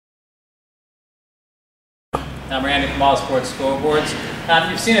I'm Randy from AusSport Scoreboards.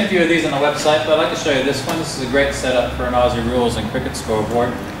 You've seen a few of these on the website, but I'd like to show you this one. This is a great setup for an Aussie Rules and cricket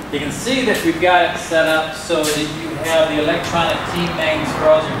scoreboard. You can see that we've got it set up so that you have the electronic team names for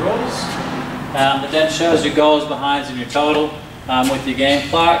Aussie Rules. That then shows your goals, behinds, and your total with your game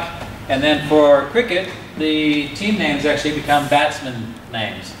clock. And then for cricket, the team names actually become batsman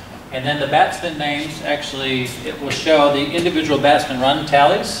names. And then the batsman names actually, it will show the individual batsman run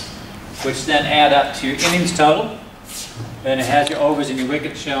tallies, which then add up to your innings total. Then it has your overs and your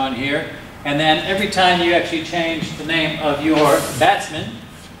wickets shown here. And then every time you actually change the name of your batsman,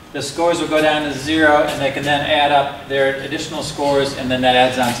 the scores will go down to 0, and they can then add up their additional scores, and then that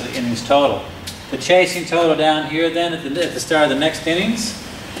adds on to the innings total. The chasing total down here then at the start of the next innings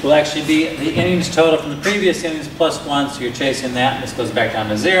will actually be the innings total from the previous innings plus 1, so you're chasing that, and this goes back down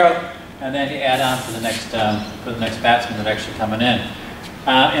to 0, and then you add on for the next batsman that's actually coming in.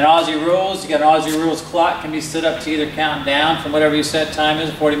 In Aussie Rules, you got an Aussie Rules clock, can be set up to either count down from whatever you set time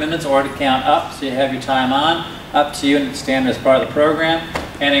is, 40 minutes, or to count up, so you have your time on, up to you, and it's standard as part of the program.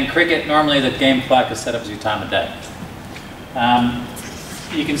 And in cricket, normally the game clock is set up as your time of day.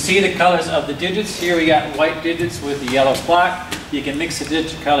 You can see the colors of the digits. Here we got white digits with the yellow clock. You can mix the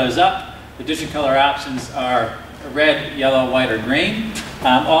digit colors up. The digit color options are red, yellow, white, or green.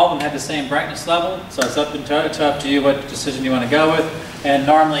 All of them have the same brightness level, so it's up to you what decision you want to go with. And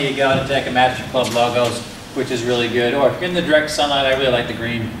normally you go to take a match your club logos, which is really good. Or if you're in the direct sunlight, I really like the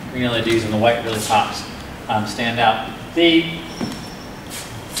green LEDs, and the white really pops, stand out. The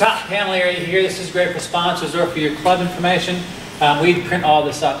top panel area here, this is great for sponsors or for your club information. We print all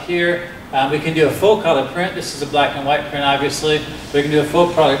this up here. We can do a full color print. This is a black and white print, obviously. We can do a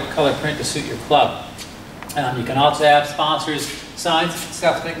full color print to suit your club. You can also have sponsors' signs and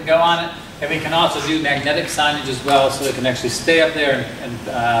stuff that can go on it. And we can also do magnetic signage as well, so it can actually stay up there and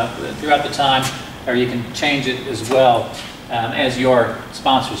throughout the time, or you can change it as well as your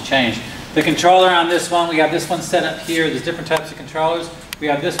sponsors change. The controller on this one, we have this one set up here. There's different types of controllers. We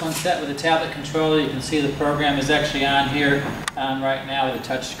have this one set with a tablet controller. You can see the program is actually on here right now with a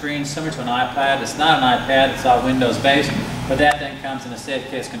touch screen, similar to an iPad. It's not an iPad, it's all Windows based, but that then comes in a safe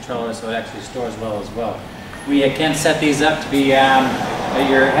case controller, so it actually stores well as well. We can set these up to be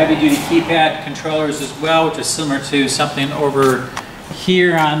your heavy duty keypad controllers as well, which is similar to something over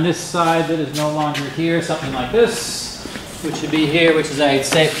here on this side that is no longer here, something like this, which should be here, which is a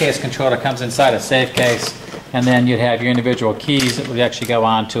safe case controller, comes inside a safe case. And then you'd have your individual keys that would actually go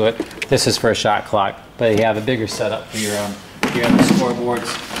onto it. This is for a shot clock, but you have a bigger setup for your own scoreboards.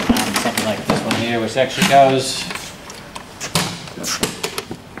 Something like this one here, which actually goes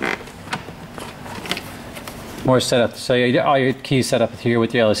more setup. So you all your keys set up here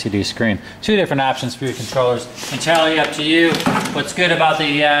with your LCD screen. Two different options for your controllers. Entirely up to you. What's good about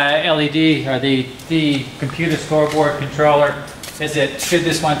the LED or the computer scoreboard controller is that should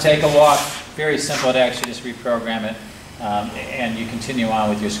this one take a walk, very simple to actually just reprogram it, and you continue on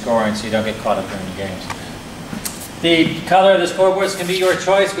with your scoring so you don't get caught up during the games. The color of the scoreboards can be your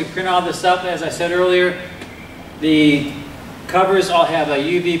choice. We print all this up, as I said earlier. The covers all have a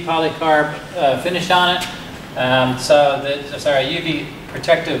UV polycarb finish on it, UV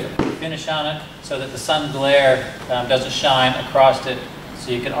protective finish on it, so that the sun glare doesn't shine across it, so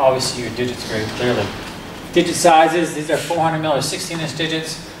you can always see your digits very clearly. Digit sizes, these are 400 mil or 16-inch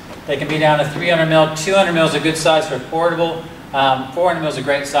digits. They can be down to 300 mil. 200 mil is a good size for a portable. 400 mil is a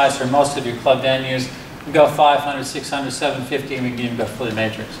great size for most of your club venues. You can go 500, 600, 750, and we can even go fully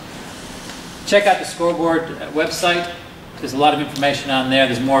matrix. Check out the Scoreboard website. There's a lot of information on there.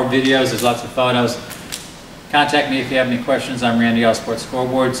 There's more videos. There's lots of photos. Contact me if you have any questions. I'm Randy, AusSport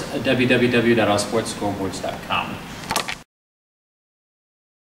Scoreboards, www.AusSportScoreboards.com.